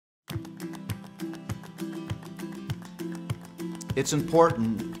It's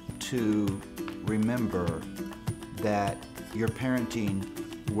important to remember that you're parenting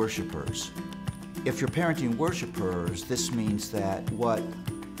worshipers. If you're parenting worshipers, this means that what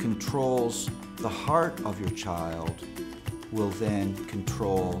controls the heart of your child will then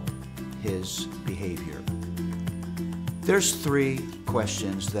control his behavior. There's 3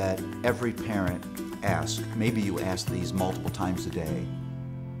 questions that every parent asks. Maybe you ask these multiple times a day.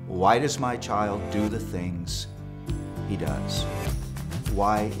 Why does my child do the things he does?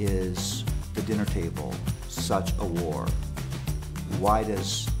 Why is the dinner table such a war? Why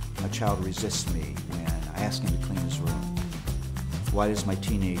does a child resist me when I ask him to clean his room? Why does my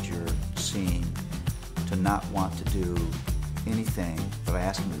teenager seem to not want to do anything that I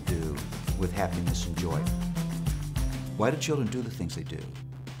ask him to do with happiness and joy? Why do children do the things they do?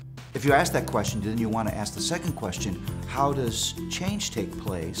 If you ask that question, then you want to ask the second question: how does change take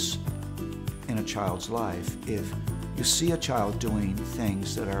place in a child's life? If you see a child doing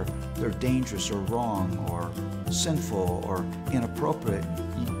things that they're dangerous or wrong or sinful or inappropriate,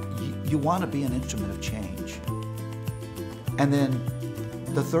 you want to be an instrument of change. And then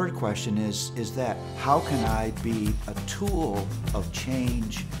the third question is that how can I be a tool of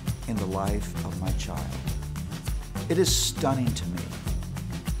change in the life of my child? It is stunning to me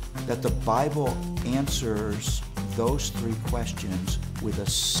that the Bible answers those 3 questions with a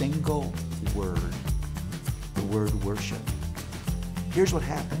single word, the word worship. Here's what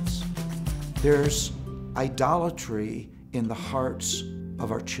happens. There's idolatry in the hearts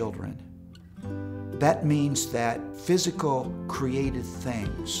of our children. That means that physical created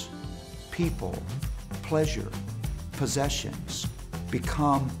things, people, pleasure, possessions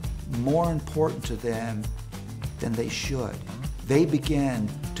become more important to them than they should. They begin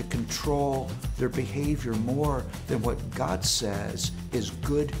to control their behavior more than what God says is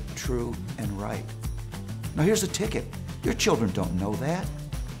good, true, and right. Now here's the ticket. Your children don't know that.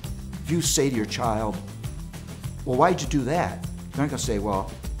 If you say to your child, well, why'd you do that? They're not going to say,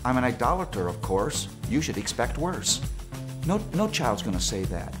 well, I'm an idolater, of course. You should expect worse. No child's going to say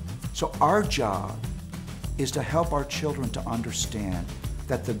that. So our job is to help our children to understand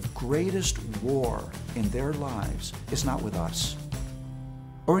that the greatest war in their lives is not with us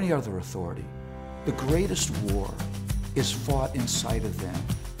or any other authority. The greatest war is fought inside of them.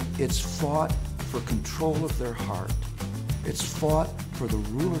 It's fought for control of their heart. It's fought for the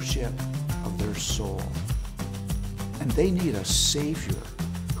rulership of their soul. And they need a Savior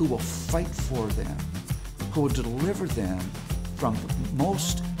who will fight for them, who will deliver them from the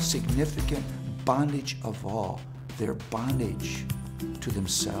most significant bondage of all, their bondage to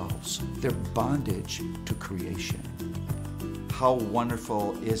themselves, their bondage to creation. How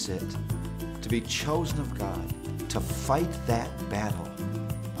wonderful is it to be chosen of God to fight that battle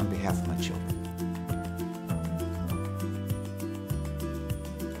on behalf of my children.